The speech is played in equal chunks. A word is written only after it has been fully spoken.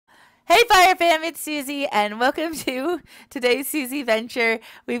Hey Fire Fam, it's Susie and welcome to today's Susie Venture.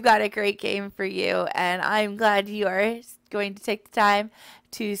 We've got a great game for you and I'm glad you are going to take the time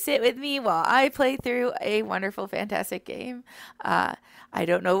to sit with me while I play through a wonderful, fantastic game. I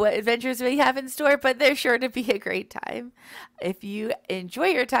don't know what adventures we have in store, but they're sure to be a great time. If you enjoy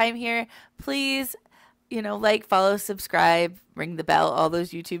your time here, please like, follow, subscribe, ring the bell, all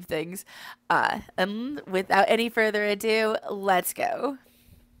those YouTube things. And without any further ado, let's go.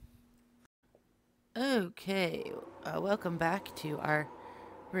 Okay, welcome back to our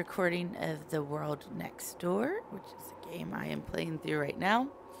recording of The World Next Door, which is a game I am playing through right now.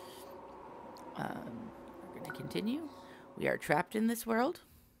 We're going to continue. We are trapped in this world.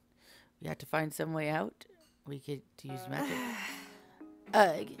 We have to find some way out. We could use magic.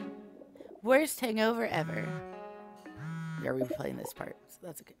 Worst hangover ever. We are replaying this part, so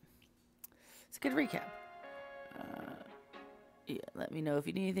that's okay. It's a good recap. Yeah, let me know if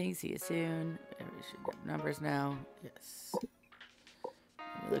you need anything. See you soon. We should get numbers now. Yes.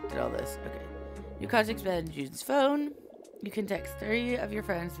 We looked at all this. Okay. New contacts bed in June's phone. You can text 3 of your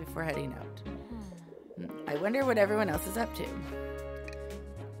friends before heading out. I wonder what everyone else is up to.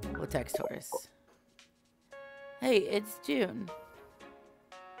 We'll text Horace. Hey, it's June.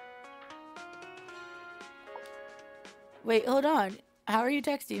 Wait, hold on. How are you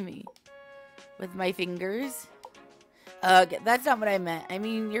texting me? With my fingers? That's not what I meant. I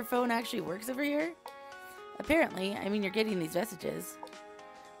mean, your phone actually works over here? Apparently. I mean, you're getting these messages.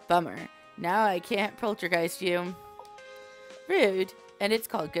 Bummer. Now I can't poltergeist you. Rude. And it's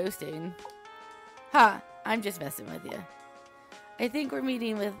called ghosting. Ha! I'm just messing with you. I think we're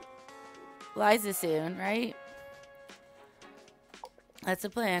meeting with Liza soon, right? That's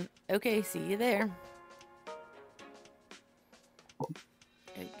the plan. Okay, see you there.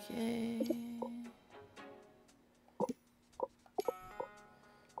 Okay.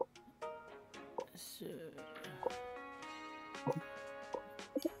 So.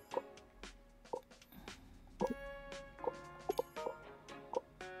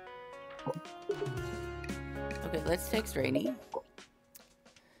 Okay, let's text Rainy.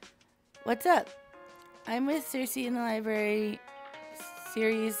 What's up? I'm with Suzi in the library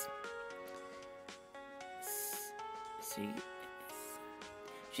series.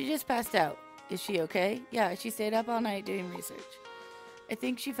 She just passed out. Is she okay? Yeah, she stayed up all night doing research. I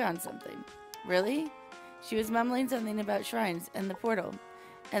think she found something. Really? She was mumbling something about shrines and the portal.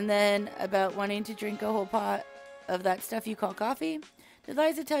 And then about wanting to drink a whole pot of that stuff you call coffee. Did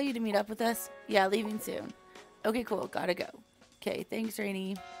Liza tell you to meet up with us? Yeah, leaving soon. Okay, cool. Gotta go. Okay, thanks,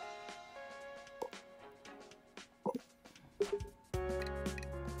 Rainy.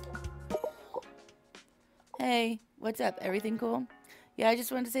 Hey, what's up? Everything cool? Yeah, I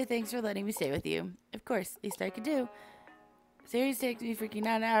just wanted to say thanks for letting me stay with you. Of course, least I could do. Siri's texted me freaking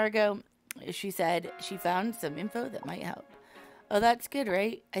out an hour ago. She said she found some info that might help. Oh, that's good,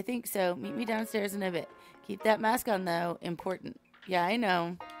 right? I think so. Meet me downstairs in a bit. Keep that mask on, though. Important. Yeah, I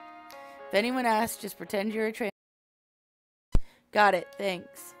know. If anyone asks, just pretend you're a trainer. Got it.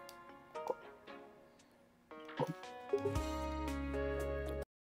 Thanks. Where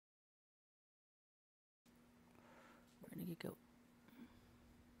did you go?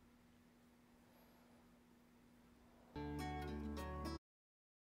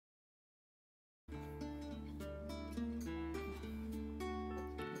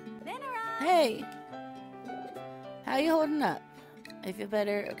 Hey! How you holding up? I feel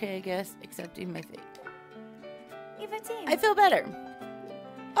better, okay, I guess, accepting my fate. I feel better.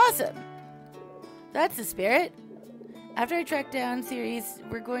 Awesome! That's the spirit. After I track down Ceres,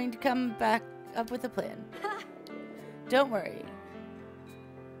 we're going to come back up with a plan. Don't worry.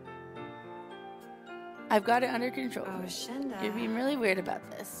 I've got it under control. You're being really weird about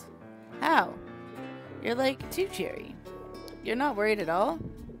this. How? You're like too cheery. You're not worried at all?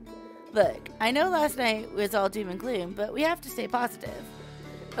 Look, I know last night was all doom and gloom, but we have to stay positive.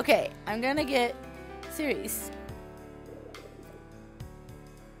 Okay, I'm gonna get Ceres.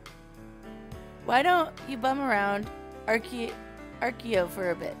 Why don't you bum around Archeo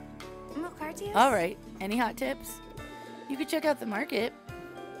for a bit? Alright, any hot tips? You could check out the market.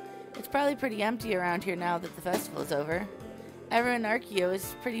 It's probably pretty empty around here now that the festival is over. Everyone in Archeo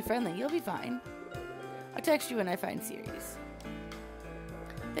is pretty friendly. You'll be fine. I'll text you when I find Ceres.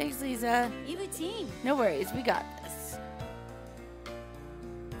 Thanks, Lisa. No worries, we got this.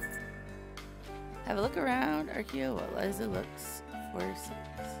 Have a look around Archeo while Liza looks for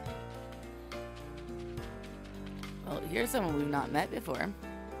Ceres. Well, here's someone we've not met before.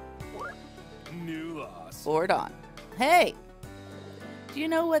 New loss. Board on. Hey! Do you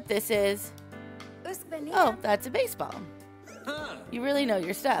know what this is? Oh, that's a baseball. Huh. You really know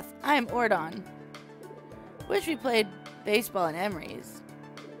your stuff. I'm Ordon. Wish we played baseball in Emery's.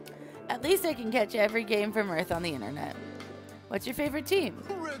 At least I can catch every game from Earth on the internet. What's your favorite team?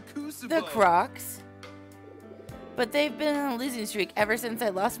 The Crocs. But they've been on a losing streak ever since I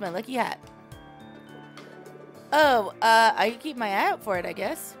lost my lucky hat. Oh, I can keep my eye out for it, I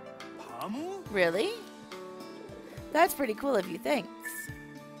guess. Really? That's pretty cool of you, thanks.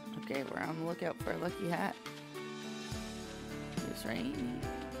 Okay, we're on the lookout for a lucky hat. It's raining.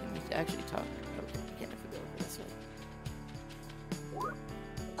 Can we actually talk? Okay, we can't if we go over this way.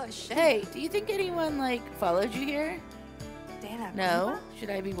 Oh, shit. Hey, do you think anyone, like, followed you here? No? Should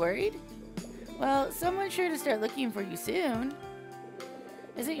I be worried? Well, someone's sure to start looking for you soon.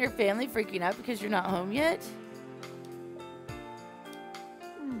 Isn't your family freaking out because you're not home yet?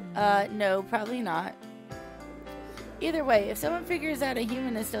 No, probably not. Either way, if someone figures out a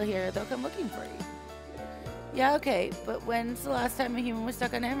human is still here, they'll come looking for you. Yeah, okay, but when's the last time a human was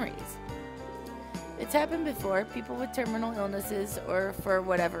stuck on Emery's? It's happened before. People with terminal illnesses, or for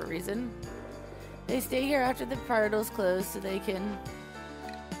whatever reason, they stay here after the portals close so they can...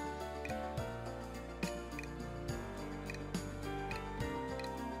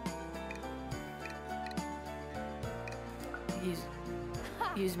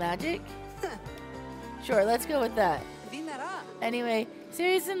 Use magic? Sure, let's go with that. Anyway,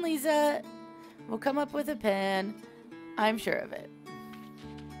 Sirius and Lisa will come up with a plan. I'm sure of it.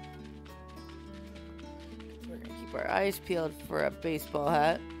 We're gonna keep our eyes peeled for a baseball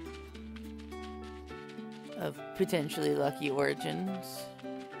hat of potentially lucky origins.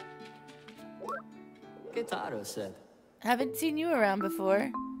 Guitaro said. Haven't seen you around before.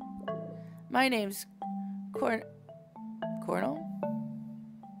 My name's Cornell?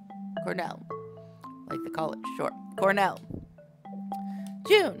 Cornell. Like the college, sure. Cornell.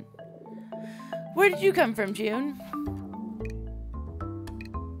 June. Where did you come from, June?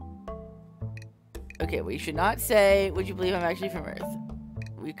 Okay, we should not say, would you believe I'm actually from Earth?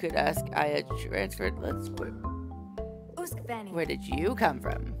 We could ask, I had transferred. Let's quit. Where did you come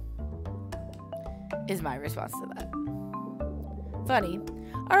from? Is my response to that. Funny.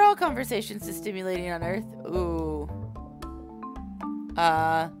 Are all conversations as stimulating on Earth? Ooh.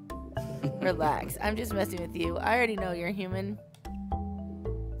 Relax. I'm just messing with you. I already know you're human.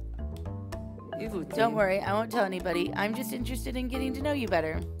 Don't worry, I won't tell anybody. I'm just interested in getting to know you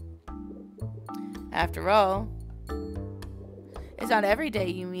better. After all, it's not every day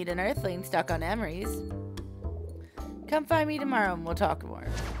you meet an Earthling stuck on Emery's. Come find me tomorrow and we'll talk more.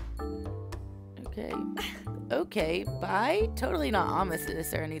 Okay. Okay, bye. Totally not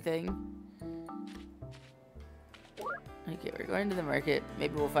ominous or anything. Okay, we're going to the market.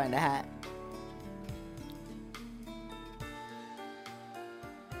 Maybe we'll find a hat.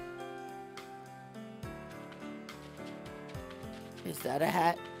 Is that a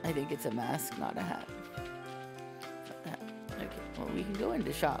hat? I think it's a mask, not a hat. Okay, well, we can go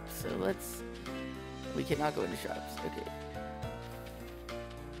into shops, so let's... We cannot go into shops. Okay.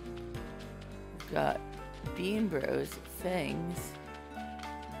 We've got Bean Bros, Fangs.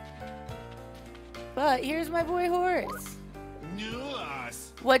 But here's my boy Horace.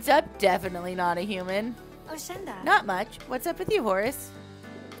 What's up? Definitely not a human. Not much. What's up with you, Horace?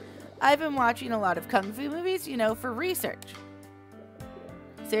 I've been watching a lot of kung fu movies, you know, for research.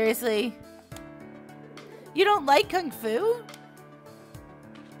 Seriously? You don't like kung fu?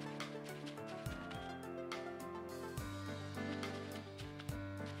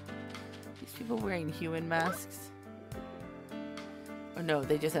 These people wearing human masks? Oh no,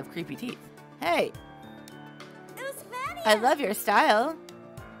 they just have creepy teeth. Hey! I love your style.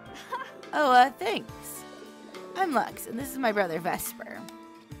 Oh, thanks. I'm Lux, and this is my brother Vesper.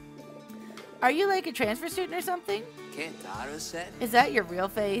 Are you like a transfer student or something? Is that your real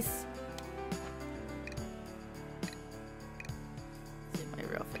face? Is it my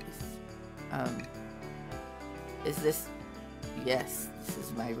real face? Is this... Yes, this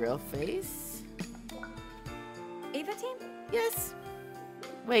is my real face. Eva team? Yes.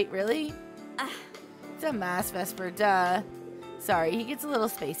 Wait, really? It's a mask, Vesper, duh. Sorry, he gets a little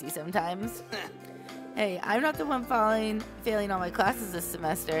spacey sometimes. Hey, I'm not the one failing all my classes this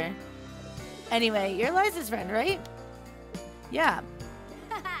semester. Anyway, you're Liza's friend, right? Yeah.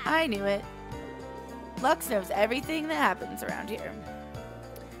 I knew it. Lux knows everything that happens around here.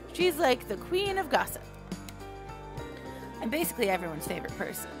 She's like the queen of gossip. I'm basically everyone's favorite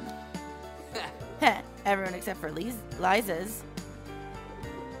person. Everyone except for Liza's.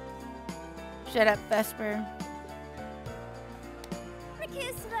 Shut up, Vesper.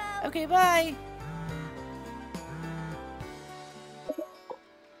 Okay, bye.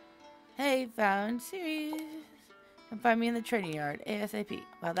 Hey, found Sirius. Come find me in the training yard, ASAP.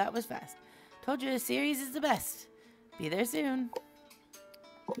 Well, that was fast. Told you a series is the best. Be there soon.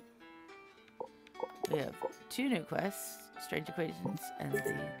 We have 2 new quests. Strange Equations and the...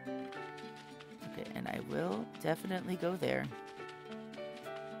 Okay, and I will definitely go there.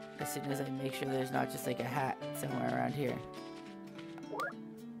 As soon as I make sure there's not just like a hat somewhere around here.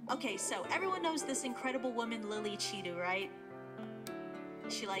 Okay, so everyone knows this incredible woman, Lily Chidu, right?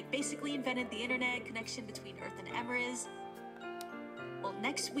 She basically invented the internet connection between Earth and Emrys. Well,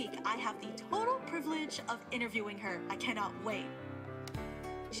 next week I have the total privilege of interviewing her. I cannot wait.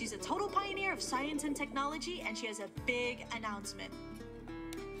 She's a total pioneer of science and technology, and she has a big announcement.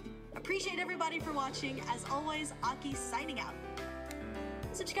 Appreciate everybody for watching. As always, Aki signing out.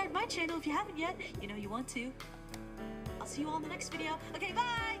 Subscribe to my channel if you haven't yet. You know you want to. I'll see you all in the next video. Okay,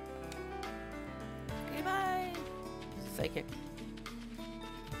 bye! Okay, bye! Psychic.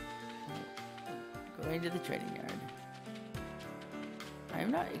 Going to the training yard.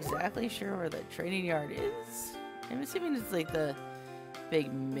 I'm not exactly sure where the training yard is. I'm assuming it's like the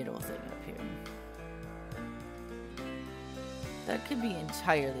big middle thing up here. That could be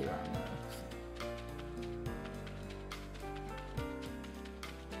entirely wrong though.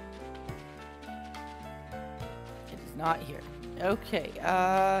 It is not here. Okay, is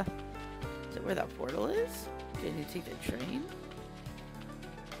that where that portal is? Do I need to take the train?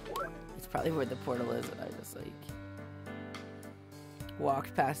 It's probably where the portal is, and I just like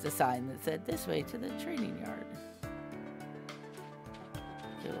walked past a sign that said this way to the training yard.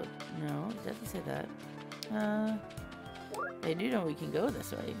 Okay, well, no, it doesn't say that. I do know we can go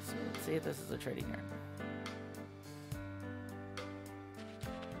this way, so let's see if this is the training yard.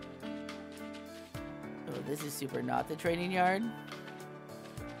 Oh, this is super not the training yard.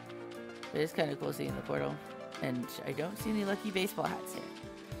 But it's kind of cool seeing the portal. And I don't see any lucky baseball hats here.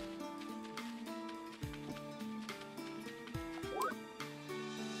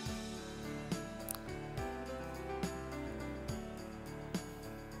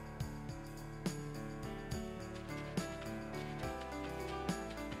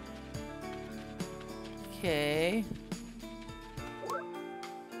 Okay.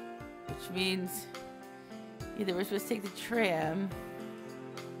 Which means either we're supposed to take the tram.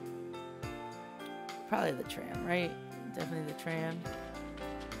 Probably the tram, right? Definitely the tram.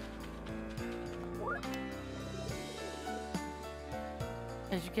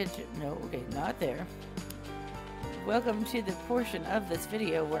 As you can... No, okay, not there. Welcome to the portion of this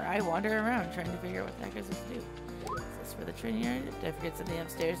video where I wander around trying to figure out what the heck I'm supposed to do. Is this for the training yard? Did I forget something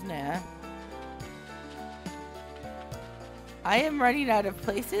upstairs? Nah. I am running out of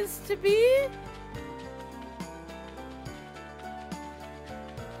places to be.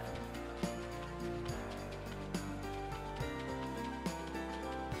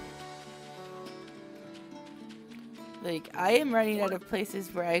 Like, I am running out of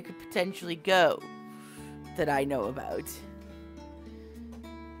places where I could potentially go that I know about.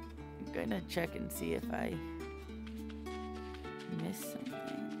 I'm gonna check and see if I missed something.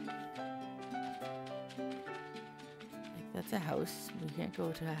 That's a house. We can't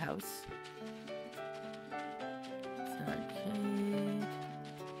go to a house. It's an arcade.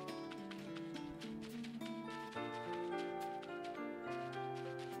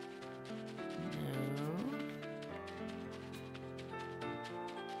 No.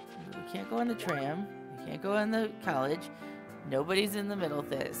 We can't go on the tram. We can't go on the college. Nobody's in the middle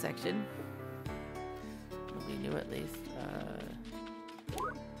section. Nobody knew at least.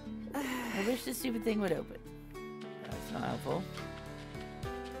 I wish this stupid thing would open. Not helpful.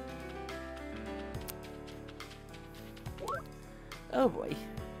 Oh boy.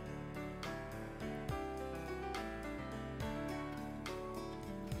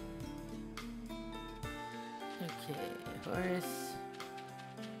 Okay, Horace.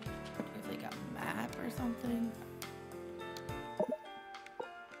 Is like a map or something?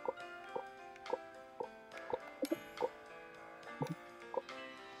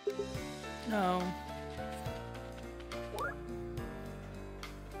 No.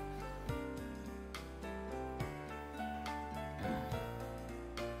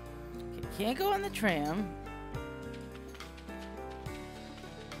 Can't go on the tram.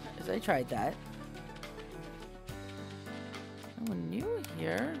 Because I tried that. No one new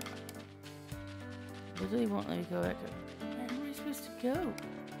here. Literally won't let me go back up. Where am I supposed to go?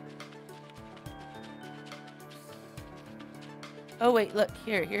 Oh wait, look,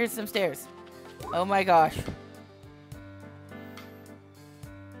 here's some stairs. Oh my gosh.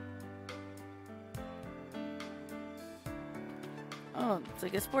 Oh, it's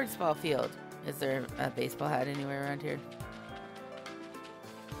like a sports ball field. Is there a baseball hat anywhere around here?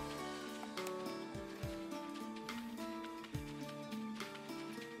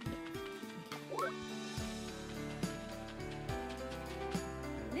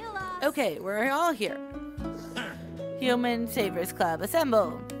 Okay, we're all here. Human Savers Club,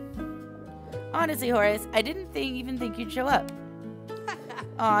 assemble. Honestly, Horace, I didn't even think you'd show up.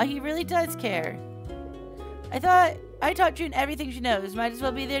 Aw, he really does care. I taught June everything she knows. Might as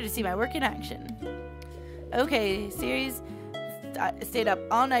well be there to see my work in action. Okay, series stayed up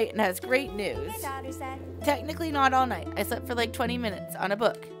all night and has great news. Technically not all night. I slept for like 20 minutes on a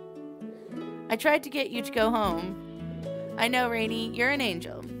book. I tried to get you to go home. I know, Rainy, you're an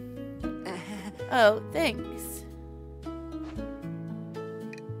angel. Oh, thanks.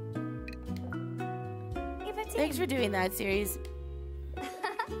 Thanks for doing that, Series.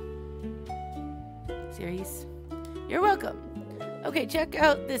 Series. You're welcome. Okay, check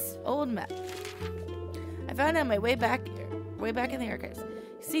out this old map. I found it on my way back in the archives.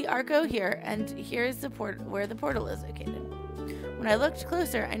 See Arco here, and here's the where the portal is located. When I looked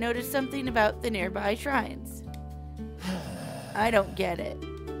closer, I noticed something about the nearby shrines. I don't get it.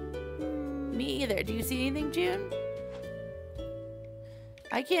 Me either. Do you see anything, June?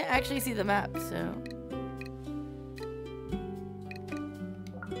 I can't actually see the map, so...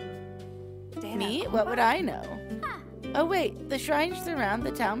 Me? What would I know? Oh wait, the shrines surround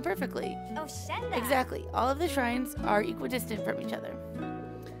the town perfectly. Exactly. All of the shrines are equidistant from each other.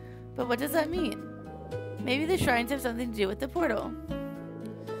 But what does that mean? Maybe the shrines have something to do with the portal.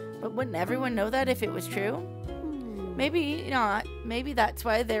 But wouldn't everyone know that if it was true? Maybe not. Maybe that's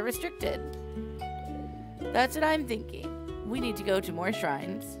why they're restricted. That's what I'm thinking. We need to go to more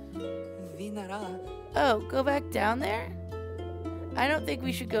shrines. Oh, go back down there? I don't think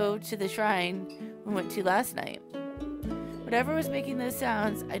we should go to the shrine we went to last night. Whatever was making those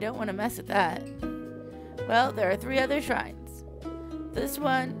sounds, I don't want to mess with that. Well, there are 3 other shrines. This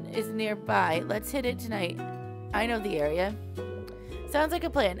one is nearby. Let's hit it tonight. I know the area. Sounds like a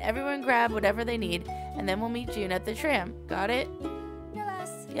plan. Everyone grab whatever they need, and then we'll meet June at the tram. Got it?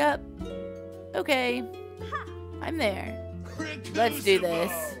 Yes. Yep. Okay. I'm there. Let's do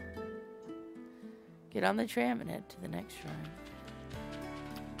this. Get on the tram and head to the next shrine.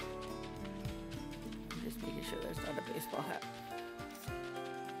 Just making sure there's not a baseball hat.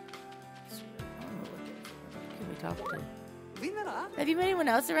 Can we talk to... Have you met anyone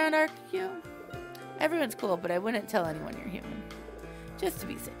else around RQ? Everyone's cool, but I wouldn't tell anyone you're human. Just to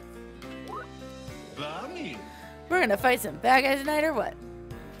be safe. We're gonna fight some bad guys tonight or what?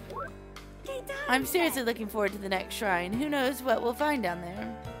 I'm seriously looking forward to the next shrine. Who knows what we'll find down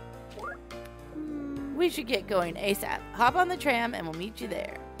there? We should get going ASAP. Hop on the tram and we'll meet you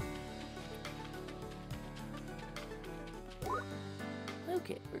there.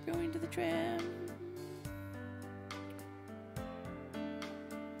 Okay, we're going to the tram.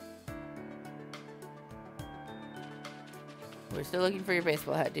 We're still looking for your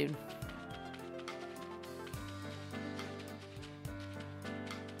baseball hat, dude.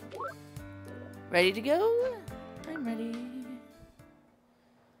 Ready to go? I'm ready.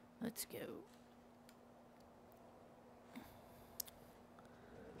 Let's go.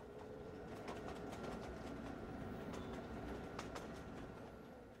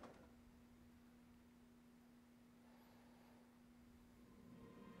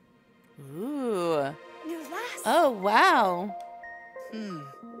 Ooh. Oh, wow.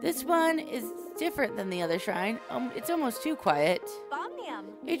 This one is different than the other shrine. It's almost too quiet.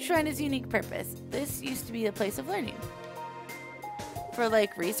 Each shrine has a unique purpose. This used to be a place of learning. For,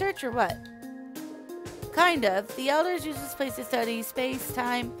 like, research or what? Kind of. The elders use this place to study space,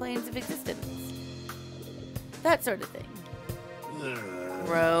 time, planes of existence. That sort of thing.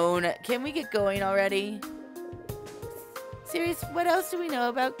 Roan, can we get going already? Serious, what else do we know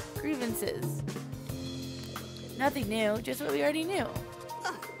about grievances? Nothing new, just what we already knew.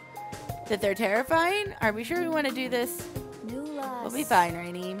 That they're terrifying? Are we sure we want to do this? We'll be fine,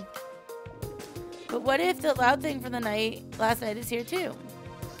 Rainy. But what if the loud thing from the last night is here too?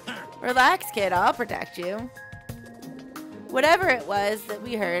 Relax, kid, I'll protect you. Whatever it was that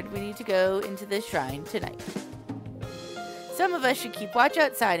we heard, we need to go into this shrine tonight. Some of us should keep watch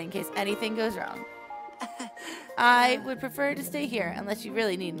outside in case anything goes wrong. I would prefer to stay here unless you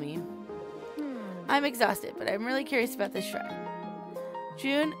really need me. I'm exhausted, but I'm really curious about this shrine.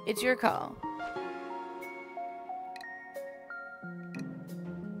 June, it's your call.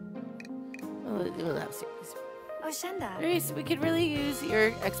 We'll have series. Reese, we could really use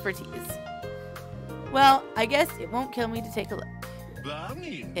your expertise. Well, I guess it won't kill me to take a look.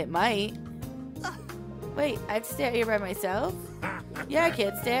 It might. Wait, I have to stay out here by myself? Yeah,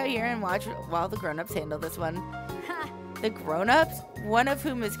 kids, stay out here and watch while the grown-ups handle this one. The grown-ups? One of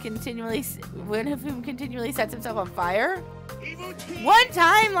whom continually sets himself on fire? One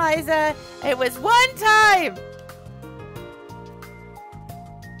time, Liza! It was one time!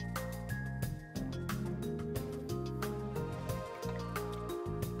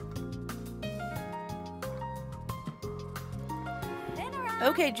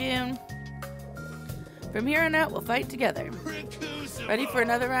 Okay, June. From here on out, we'll fight together. Ready for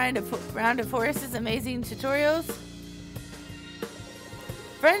another round of Horace's amazing tutorials?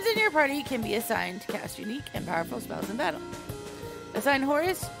 Friends in your party can be assigned to cast unique and powerful spells in battle. Assign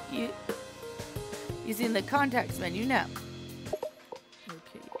Horace using the contacts menu now.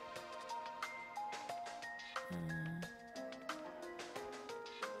 Okay.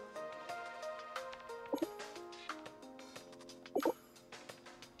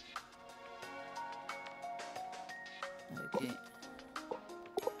 Okay.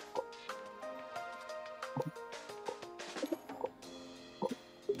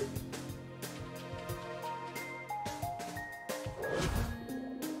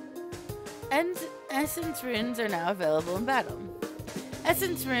 And Essence runes are now available in battle.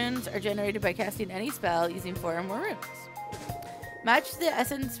 Essence runes are generated by casting any spell using 4 or more runes. Match the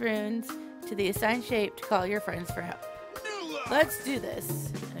Essence runes to the assigned shape to call your friends for help. Let's do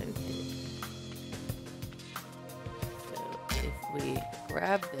this. Okay. So if we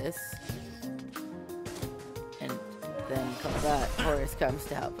grab this and then call that, Horace comes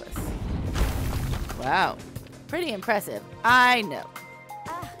to help us. Wow. Pretty impressive. I know.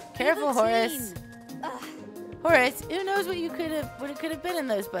 Careful, Horace. Horace, who knows what it could have been in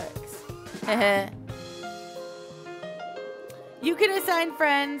those books? You can assign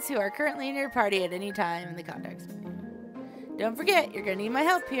friends who are currently in your party at any time in the contacts menu. Don't forget, you're gonna need my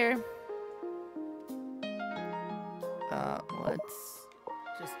help here. Let's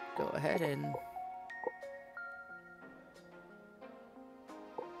just go ahead and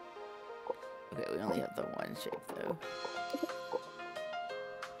okay, we only have the one shape though.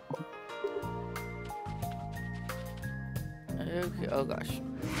 Okay, oh gosh.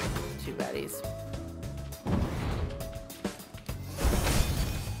 2 baddies.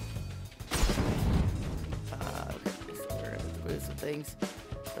 Okay, so we're gonna move some things.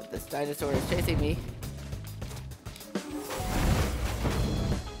 But this dinosaur is chasing me.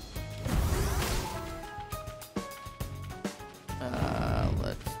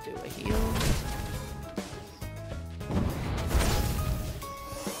 Let's do a heal.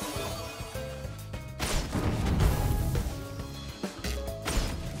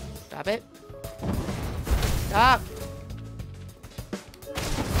 Stop it. Stop.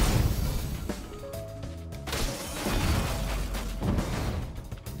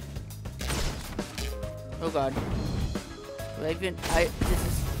 Oh god. This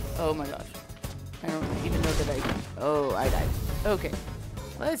is, oh my gosh. I don't even know that oh, I died. Okay.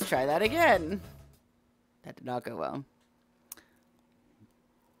 Let's try that again. That did not go well.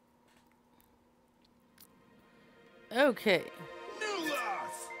 Okay.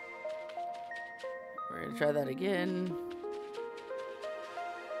 We're gonna try that again.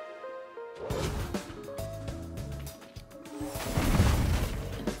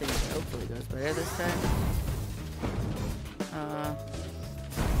 And I think it hopefully goes better this time. Oh,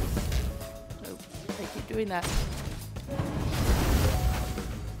 I keep doing that.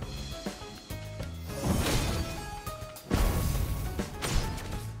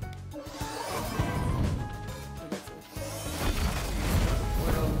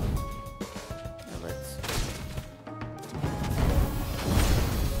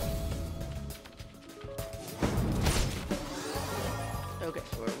 Okay,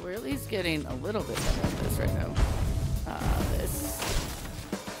 we're at least getting a little bit better at this right now.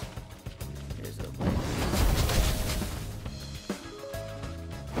 Here's a blade.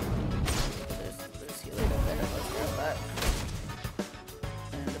 There's healing up there. Let's grab that.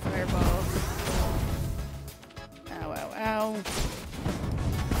 And the fireball. Ow, ow, ow.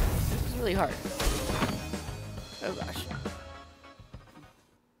 This is really hard. Oh gosh.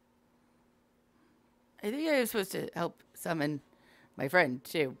 I think I was supposed to help summon my friend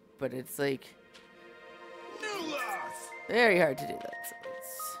too, but it's like very hard to do that. So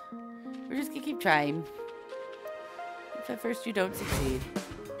we're just gonna keep trying. If at first you don't succeed,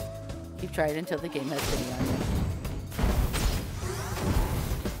 keep trying until the game has pity on you.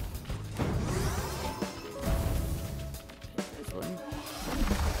 Okay, there's one.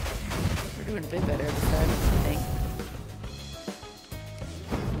 We're doing a bit better this time, I think.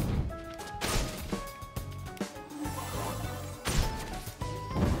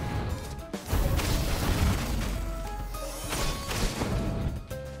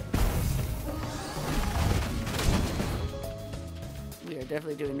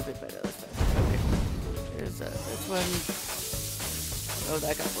 Definitely doing a bit better this time. Okay. There's this one. Oh,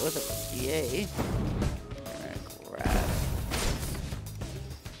 that got both of us. Yay. I'm gonna grab.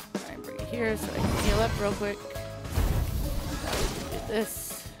 Try and bring it here so I can heal up real quick. Now we can do this.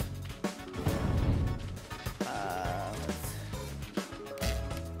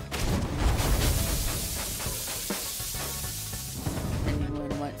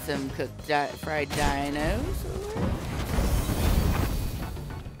 some cooked fried dinos.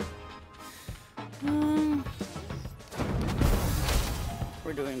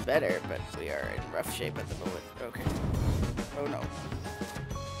 We're doing better, but we are in rough shape at the moment. Okay. Oh no.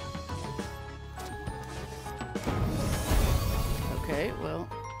 Okay, well,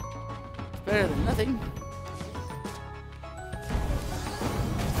 it's better than nothing.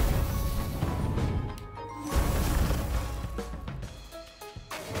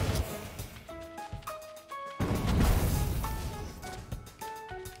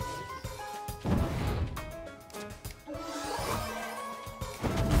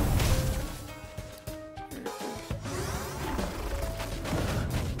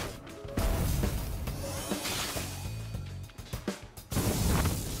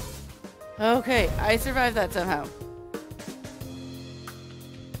 Okay, I survived that somehow.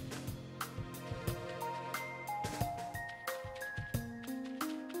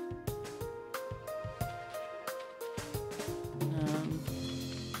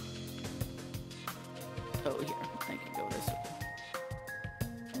 Oh, here. I can go this way.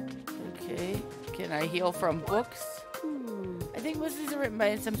 Okay. Can I heal from books? I think most of these are written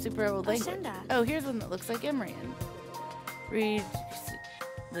by some super old language. Oh, here's one that looks like Emrian. Read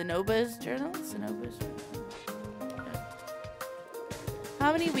Lenoba's journal? Lenoba's journal.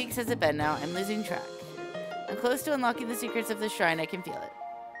 How many weeks has it been now? I'm losing track. I'm close to unlocking the secrets of the shrine. I can feel it.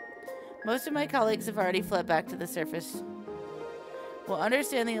 Most of my colleagues have already fled back to the surface. We'll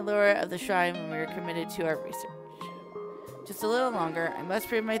understand the allure of the shrine when we are committed to our research. Just a little longer. I must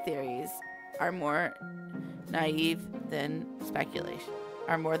prove my theories are more naive than speculation.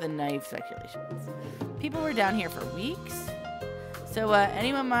 Are more than naive speculations. People were down here for weeks. So,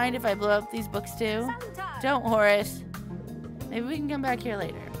 anyone mind if I blow up these books too? Don't, Horace. Maybe we can come back here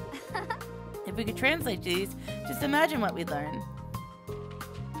later. If we could translate these, just imagine what we'd learn.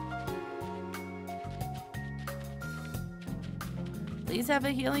 Please have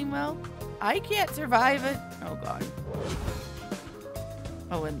a healing well. I can't survive it. Oh, God.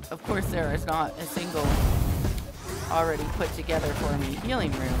 Oh, and of course there is not a single already put together for me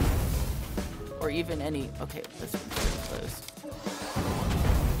healing room. Or even any... Okay, this one's pretty close.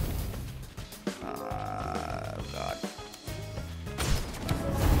 Oh, God.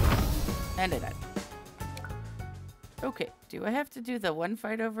 And it. Okay, do I have to do the one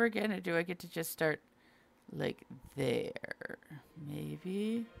fight over again, or do I get to just start, like, there?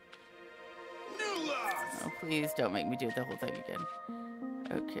 Maybe? Oh, please don't make me do the whole thing again.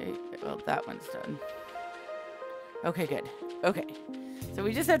 Okay, well, that one's done. Okay, good. Okay. So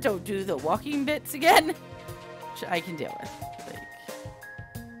we just have to do the walking bits again, which I can deal with. Like,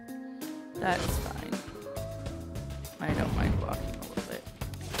 that's fine. I don't mind walking a little bit.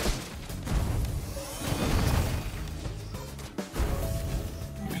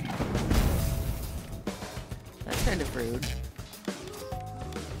 That's kind of rude.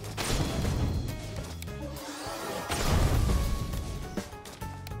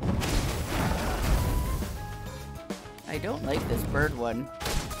 I don't like this bird one.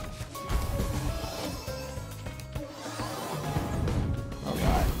 Oh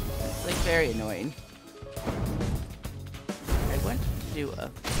God. It's like very annoying. I want to do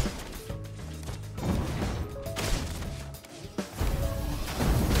a...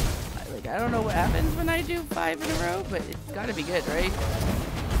 I don't know what happens when I do 5 in a row, but it's gotta be good, right?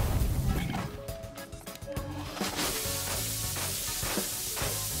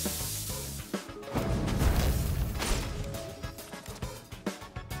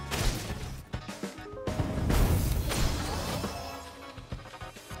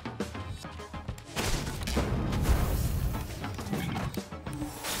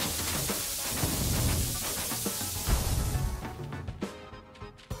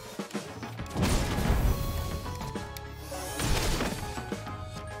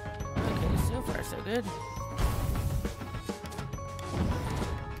 So good.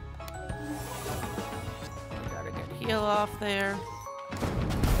 Got a good heal off there.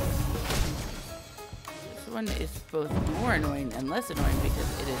 This one is both more annoying and less annoying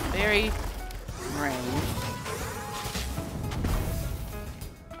because it is very ranged.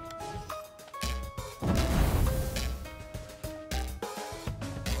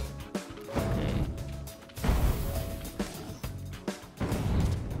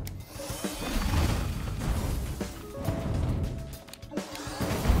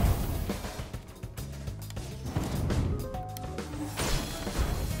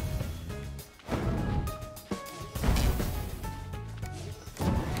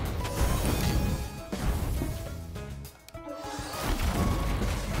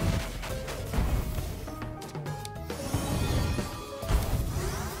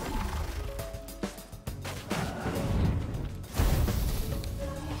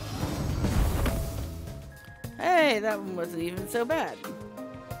 Hey, that one wasn't even so bad.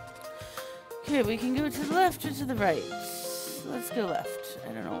 Okay, we can go to the left or to the right. Let's go left.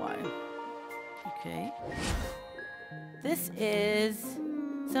 I don't know why. Okay. This is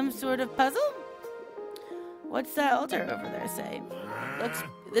some sort of puzzle? What's that altar over there say?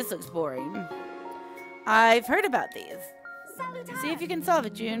 This looks boring. I've heard about these. See if you can solve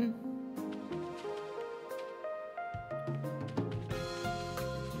it, June.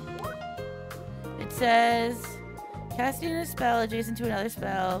 It says, casting a spell adjacent to another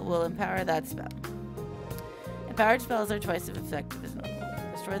spell will empower that spell. Empowered spells are twice as effective as normal.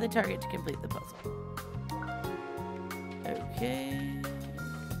 Destroy the target to complete the puzzle. Okay.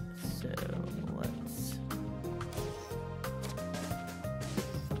 So, let's...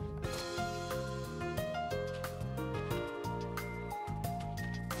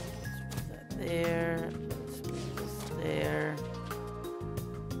 put that there. Let's put this there.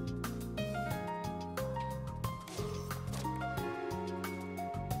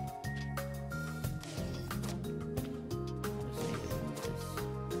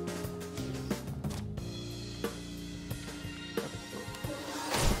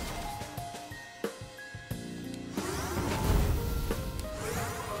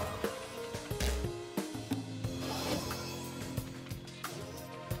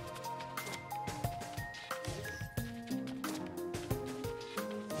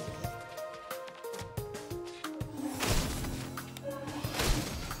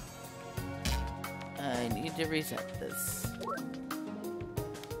 I need to reset this.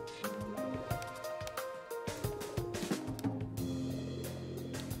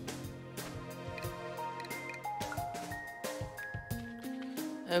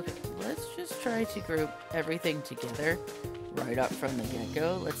 Okay, let's just try to group everything together right up from the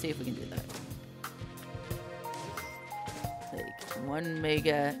get-go. Let's see if we can do that. Like 1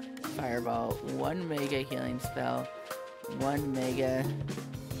 mega fireball, 1 mega healing spell, 1 mega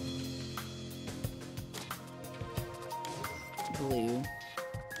blue.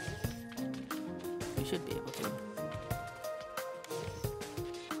 We should be able to.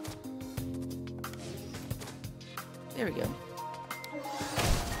 There we go.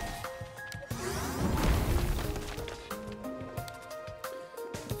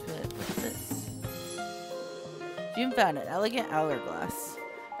 What's this? June found an elegant hourglass.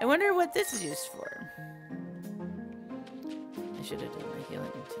 I wonder what this is used for. I should have done my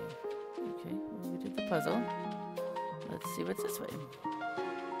healing too. Okay, well, we did the puzzle. Let's see what's this way.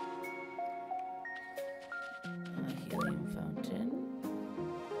 A helium fountain.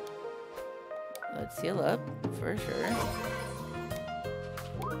 Let's heal up, for sure.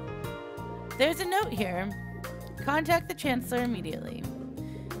 There's a note here. Contact the Chancellor immediately.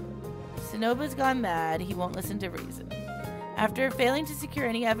 Sonoba's gone mad. He won't listen to reason. After failing to secure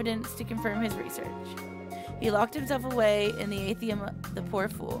any evidence to confirm his research, he locked himself away in the atheum, the poor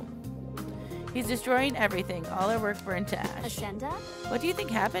fool. He's destroying everything. All our work burned to ash. Ascenda? What do you think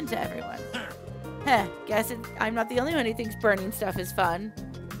happened to everyone? Heh, I'm not the only one who thinks burning stuff is fun.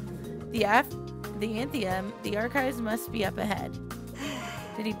 The Anthium, the archives must be up ahead.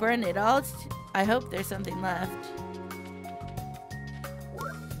 Did he burn it all? I hope there's something left.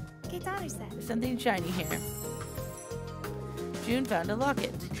 There's something shiny here. June found a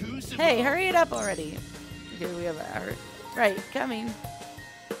locket. Hey, hurry it up already. Okay, we have our... Right, coming.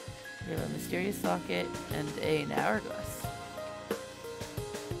 We have a mysterious locket and an hourglass.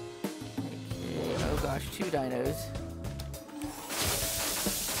 Okay, oh gosh, 2 dinos.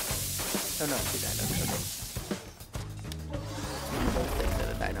 Oh no, 2 dinos, okay. One of those things at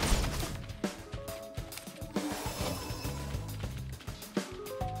a dino.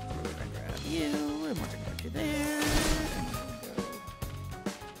 We're gonna grab you, and we're gonna put you there.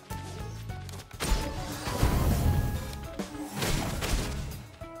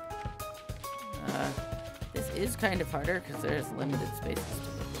 This is kind of harder because there's limited spaces to it.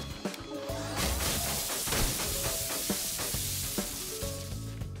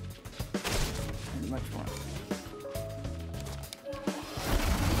 And much more.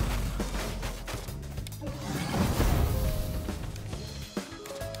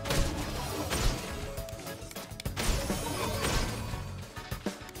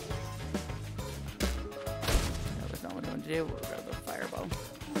 That was not what I wanted to do. We'll grab the fireball.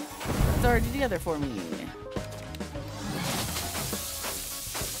 It's already together for me.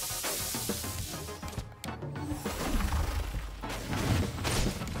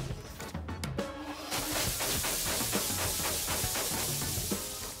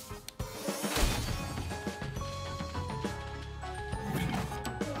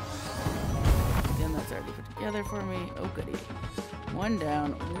 Again, that's already put together for me. Oh goody. 1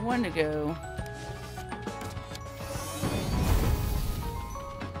 down, 1 to go.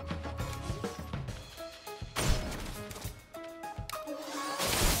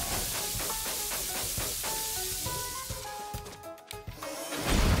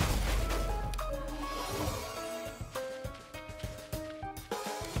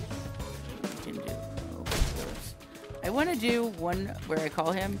 can do. Oh, of course. I want to do one where I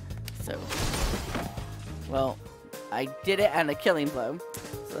call him. So, well, I did it on a killing blow,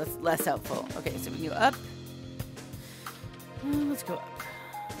 so that's less helpful. Okay, so we can go up. Let's go up.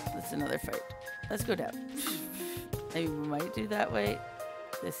 That's another fight. Let's go down. Maybe we might do that way.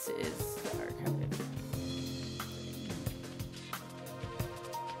 This is the archive.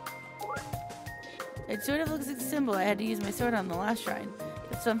 It sort of looks like a symbol I had to use my sword on the last shrine,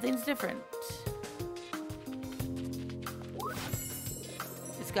 but something's different.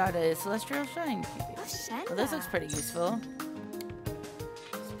 It's got a celestial shine. Well, this looks pretty useful.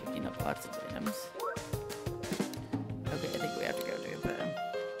 Just picking up lots of items. Okay, I think we have to go do the...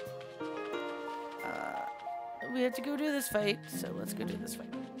 we have to go do this fight, so let's go do this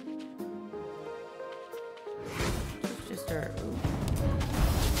fight. It's just our... Ooh.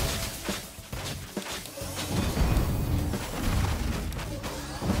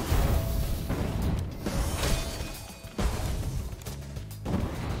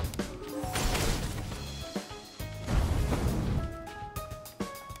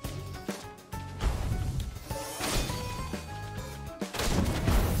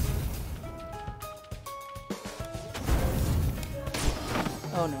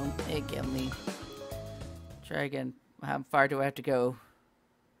 Oh no, it killed me. Try again. How far do I have to go?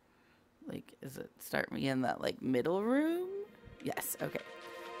 Like, is it start me in that, like, middle room? Yes, okay.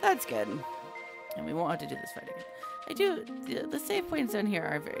 That's good. And we won't have to do this fight again. I do, the save points down here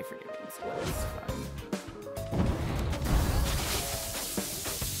are very forgiving, so that's fine.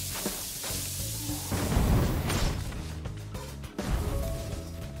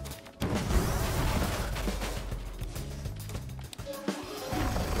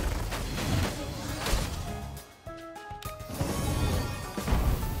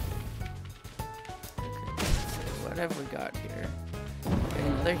 What have we got here? Okay,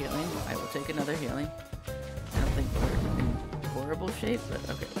 another healing. I will take another healing. I don't think we're in horrible shape, but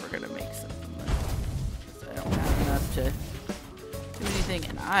okay, we're gonna make something. Because I don't have enough to do anything,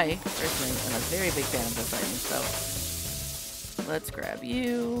 and I personally am a very big fan of this item. So let's grab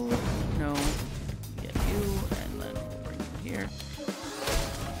you. No, get you, and then we'll bring you here.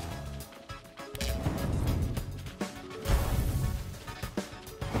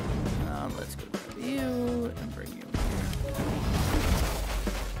 Let's go grab you and bring you here.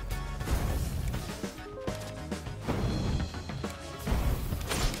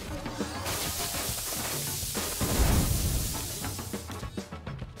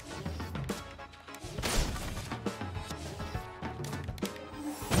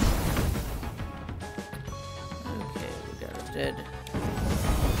 Okay, we got a dead.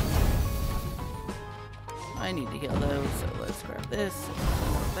 I need to heal those, so let's grab this.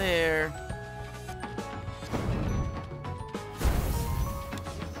 There.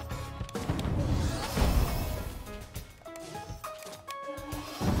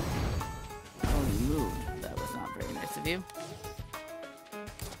 Oh, you moved. That was not very nice of you.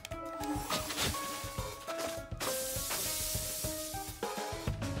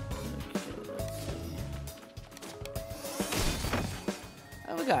 Okay, let's see.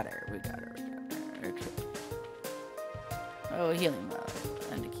 Oh, we got her. We got her. We got her. Okay. Oh, healing well.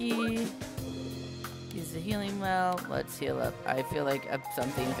 And a key. Use the healing well. Let's heal up. I feel like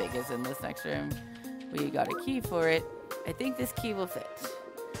something big is in this next room. We got a key for it. I think this key will fit.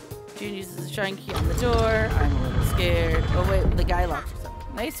 June uses the shrine key on the door. I'm a little scared. Oh wait, the guy locked us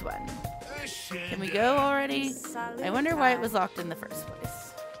up. Nice one. Can we go already? I wonder why it was locked in the first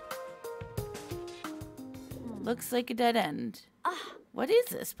place. Looks like a dead end. What is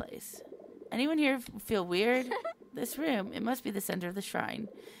this place? Anyone here feel weird? This room, it must be the center of the shrine.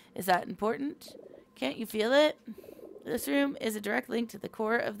 Is that important? Can't you feel it? This room is a direct link to the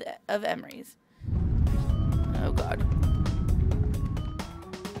core of Emery's. Oh god.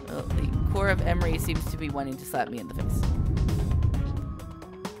 Well, the core of Emery seems to be wanting to slap me in the face.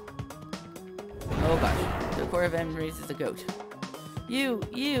 Oh gosh. The core of Emery's is a goat. You.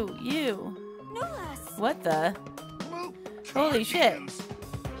 What the? Holy shit.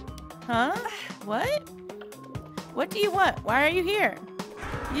 Huh? What? What do you want? Why are you here?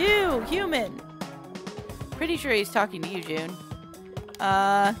 You, human. Pretty sure he's talking to you, June.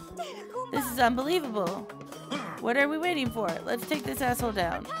 This is unbelievable. What are we waiting for? Let's take this asshole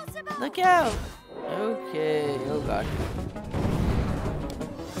down. Look out. Okay. Oh god.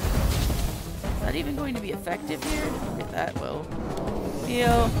 Is that even going to be effective here? Look at that. Well,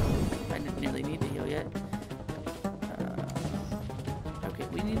 heal. I didn't really need to heal yet. Okay,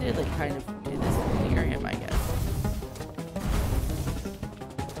 we need to like kind of do this near him, I guess.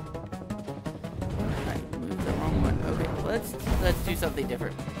 I moved the wrong one. Okay, let's do something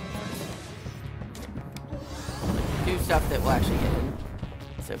different. do stuff that will actually get in.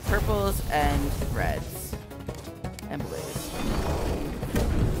 So purples and reds. And blues.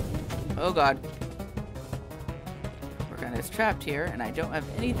 Oh god. We're kind of trapped here, and I don't have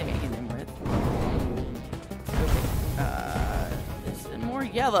anything I can aim with. Okay. There's more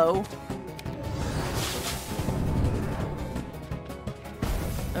yellow.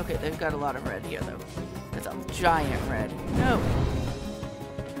 Okay, they've got a lot of red here, though. That's a giant red. No.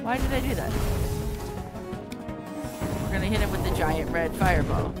 Why did I do that? We're gonna hit him with the giant red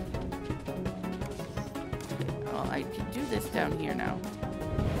fireball. Well, I can do this down here now.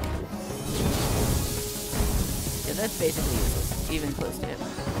 Yeah, that's basically useless, even close to him.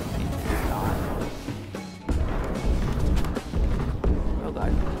 It's not. Oh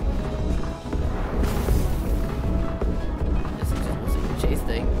god. This is just a chase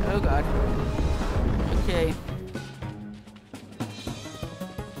thing. Oh god. Okay.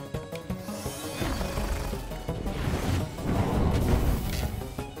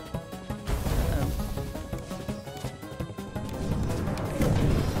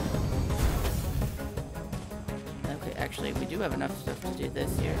 Actually, we do have enough stuff to do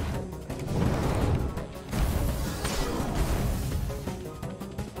this here.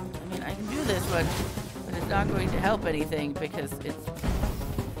 I mean, I can do this one, but it's not going to help anything because it's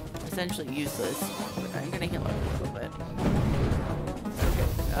essentially useless. But I'm gonna heal up a little bit. Okay,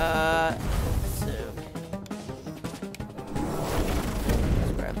 so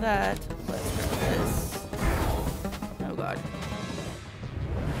let's grab that. Let's grab this. Oh god.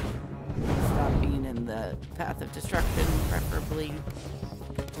 Stop being in the path of destruction, preferably.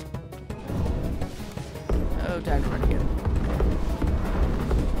 Oh, time to run again.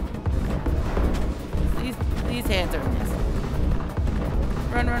 These hands are missing.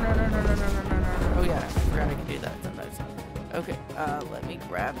 Run, run, run, run, run, run, run, run, run, run. Oh yeah, I forgot I can do that sometimes. Okay, let me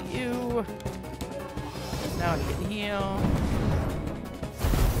grab you. Now I can heal.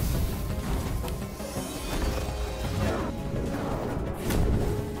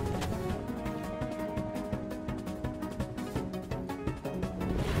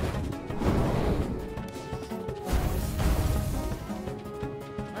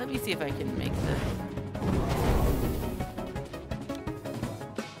 Let me see if I can make the...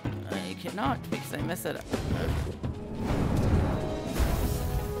 I cannot because I messed it up.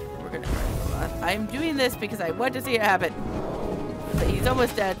 We're gonna try. I'm doing this because I want to see it happen. But he's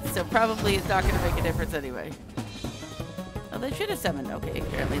almost dead, so probably it's not gonna make a difference anyway. Oh, they should have summoned. Okay,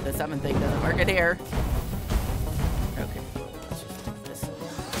 apparently the summon thing doesn't work in here. Okay, let's just do this.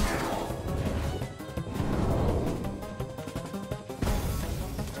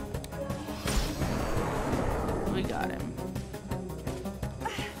 We got him.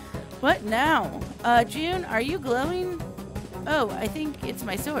 What now? June, are you glowing? Oh, I think it's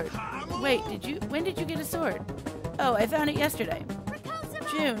my sword. Wait, when did you get a sword? Oh, I found it yesterday.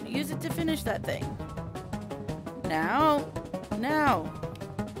 June, use it to finish that thing. Now. Now.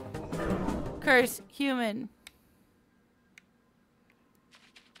 Curse, human.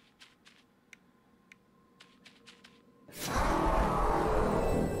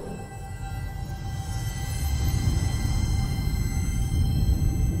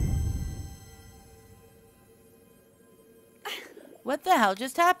 What the hell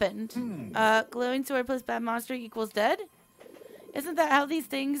just happened? Glowing sword plus bad monster equals dead? Isn't that how these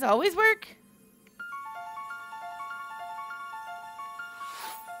things always work?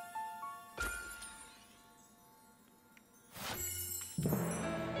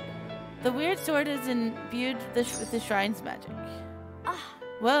 The weird sword is imbued with the shrine's magic.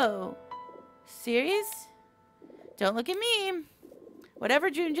 Whoa. Serious? Don't look at me. Whatever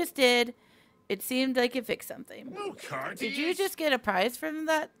June just did, it seemed like it fixed something. Did you just get a prize from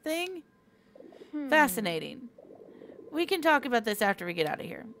that thing? Fascinating. We can talk about this after we get out of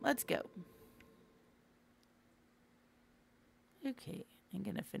here. Let's go. Okay, I'm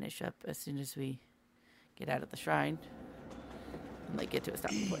gonna finish up as soon as we get out of the shrine. And like get to a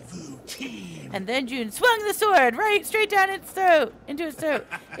stopping point. And then June swung the sword right straight down its throat, into its throat.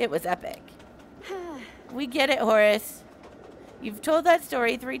 It was epic. We get it, Horace. You've told that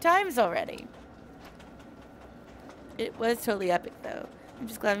story 3 times already. It was totally epic, though. I'm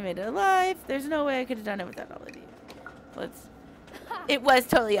just glad we made it alive. There's no way I could have done it without all of you. It was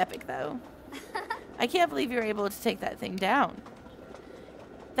totally epic, though. I can't believe you were able to take that thing down.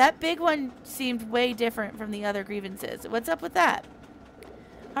 That big one seemed way different from the other grievances. What's up with that?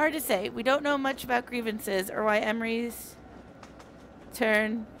 Hard to say. We don't know much about grievances or why Emery's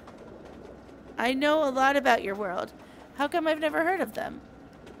turn. I know a lot about your world. How come I've never heard of them?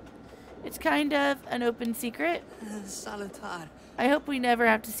 It's kind of an open secret. Salutar. I hope we never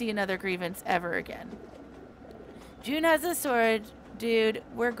have to see another grievance ever again. June has a sword. Dude,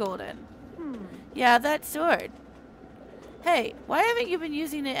 we're golden. Yeah, that sword. Hey, why haven't you been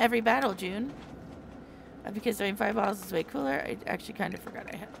using it every battle, June? Because throwing fireballs is way cooler. I actually kind of forgot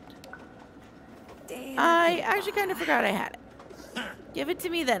I had it. I actually kind of forgot I had it. Give it to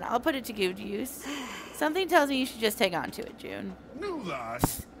me then. I'll put it to good use. Something tells me you should just hang on to it, June.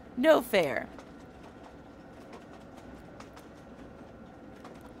 No fair.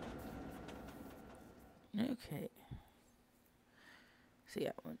 Okay. So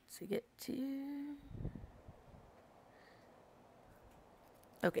yeah, once we get to...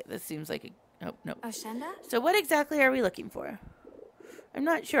 Okay, this seems like a... Oh, no. Oshenda? So what exactly are we looking for? I'm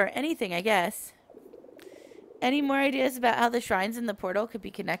not sure. Anything, I guess. Any more ideas about how the shrines in the portal could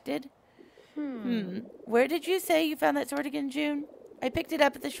be connected? Where did you say you found that sword again, June? I picked it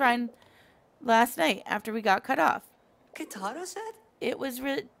up at the shrine last night after we got cut off. Kitaro said? It was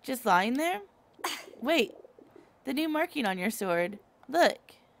just lying there? Wait. The new marking on your sword. Look.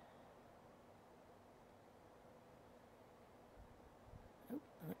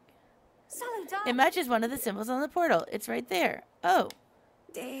 It matches one of the symbols on the portal. It's right there. Oh.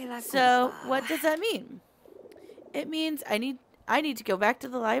 So, what does that mean? It means I need to go back to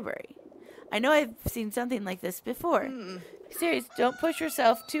the library. I know I've seen something like this before. Serious, don't push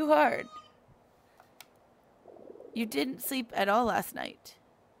yourself too hard. You didn't sleep at all last night.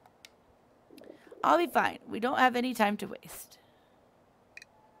 I'll be fine. We don't have any time to waste.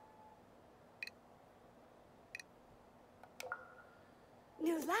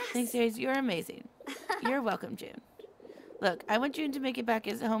 Thanks, Aries. You're amazing. You're welcome, June. Look, I want June to make it back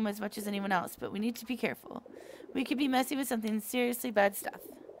as home as much as anyone else, but we need to be careful. We could be messing with something seriously bad stuff.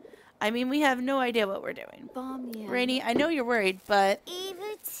 I mean, we have no idea what we're doing. Rainy, I know you're worried, but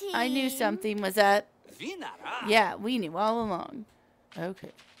I knew something was up. Yeah, we knew all along.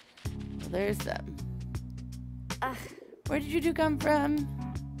 Okay. Well, there's them. Where did you two come from?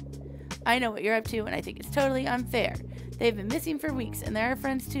 I know what you're up to, and I think it's totally unfair. They've been missing for weeks, and they're our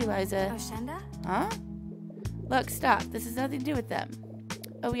friends too, Liza. Oshenda? Huh? Look, stop. This has nothing to do with them.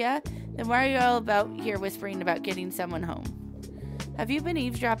 Oh, yeah? Then why are you all about here whispering about getting someone home? Have you been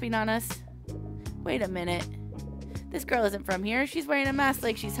eavesdropping on us? Wait a minute. This girl isn't from here. She's wearing a mask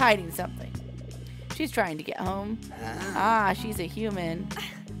like she's hiding something. She's trying to get home. Ah, she's a human.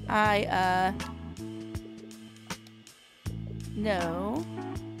 No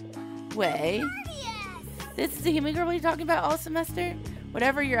way. This is the human girl we're talking about all semester?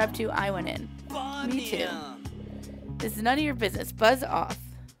 Whatever you're up to, I went in. Me too. This is none of your business. Buzz off.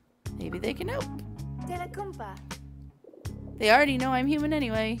 Maybe they can help. They already know I'm human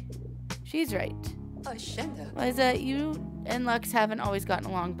anyway. She's right. Oshenda. Liza, you and Lux haven't always gotten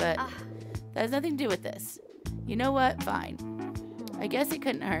along, but that has nothing to do with this. You know what? Fine. I guess it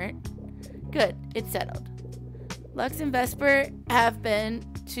couldn't hurt. Good. It's settled. Lux and Vesper have been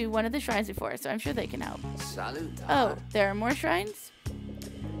to one of the shrines before, so I'm sure they can help. Salutar. Oh, there are more shrines?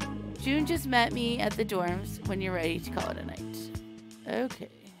 June just met me at the dorms when you're ready to call it a night. Okay.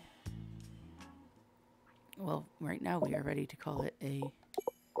 Well, right now we are ready to call it a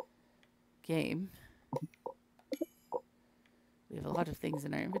game. We have a lot of things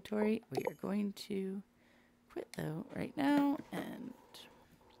in our inventory. We are going to quit though right now, and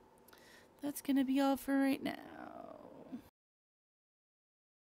that's going to be all for right now.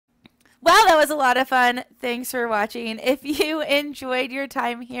 Well, that was a lot of fun. Thanks for watching. If you enjoyed your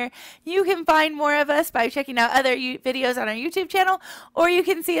time here, you can find more of us by checking out other videos on our YouTube channel, or you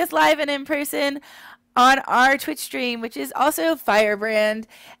can see us live and in person on our Twitch stream, which is also Firebrand.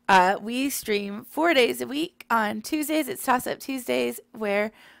 We stream 4 days a week. On Tuesdays, it's Toss Up Tuesdays,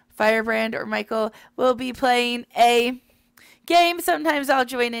 where Firebrand or Michael will be playing a game. Sometimes I'll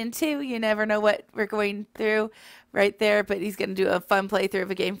join in too. You never know what we're going through right there, but he's going to do a fun playthrough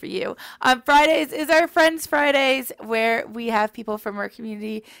of a game for you. On Fridays is our Friends Fridays, where we have people from our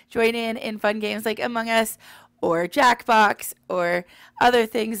community join in fun games like Among Us or Jackbox or other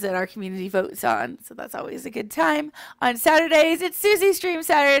things that our community votes on. So that's always a good time. On Saturdays, it's Suzi Stream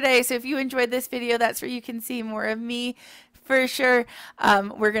Saturday. So if you enjoyed this video, that's where you can see more of me for sure.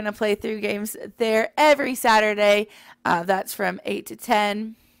 We're going to play through games there every Saturday. That's from 8 to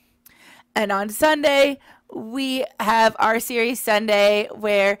 10. And on Sunday, we have our series Sunday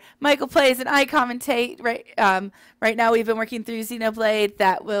where Michael plays and I commentate. Right now we've been working through Xenoblade.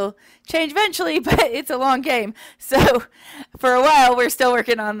 That will change eventually, but it's a long game. So for a while, we're still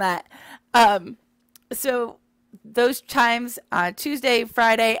working on that. So those times, Tuesday,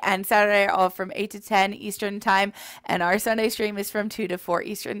 Friday, and Saturday are all from 8 to 10 Eastern Time. And our Sunday stream is from 2 to 4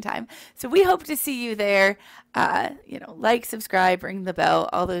 Eastern Time. So we hope to see you there. Like, subscribe, ring the bell,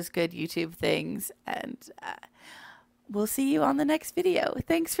 all those good YouTube things. And we'll see you on the next video.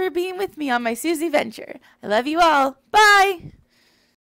 Thanks for being with me on my Suzi venture. I love you all. Bye!